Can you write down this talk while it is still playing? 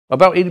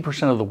About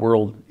 80% of the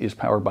world is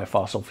powered by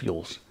fossil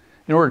fuels.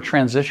 In order to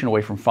transition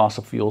away from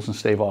fossil fuels and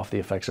stave off the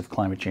effects of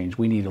climate change,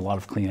 we need a lot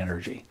of clean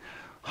energy.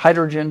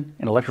 Hydrogen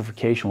and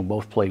electrification will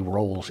both play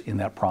roles in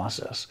that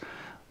process.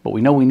 But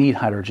we know we need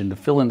hydrogen to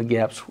fill in the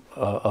gaps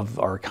of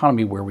our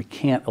economy where we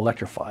can't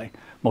electrify,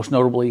 most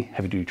notably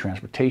heavy-duty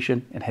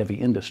transportation and heavy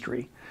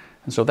industry.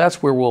 And so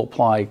that's where we'll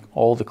apply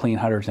all the clean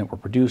hydrogen that we're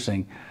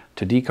producing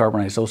to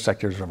decarbonize those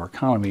sectors of our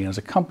economy. And as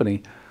a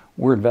company,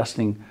 we're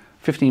investing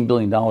 $15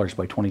 billion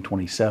by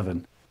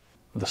 2027.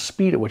 The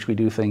speed at which we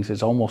do things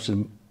is almost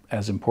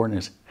as important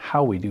as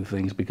how we do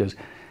things, because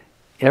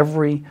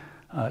every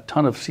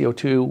ton of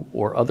CO2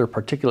 or other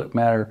particulate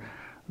matter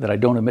that I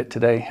don't emit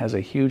today has a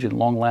huge and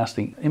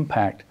long-lasting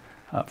impact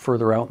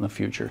further out in the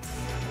future.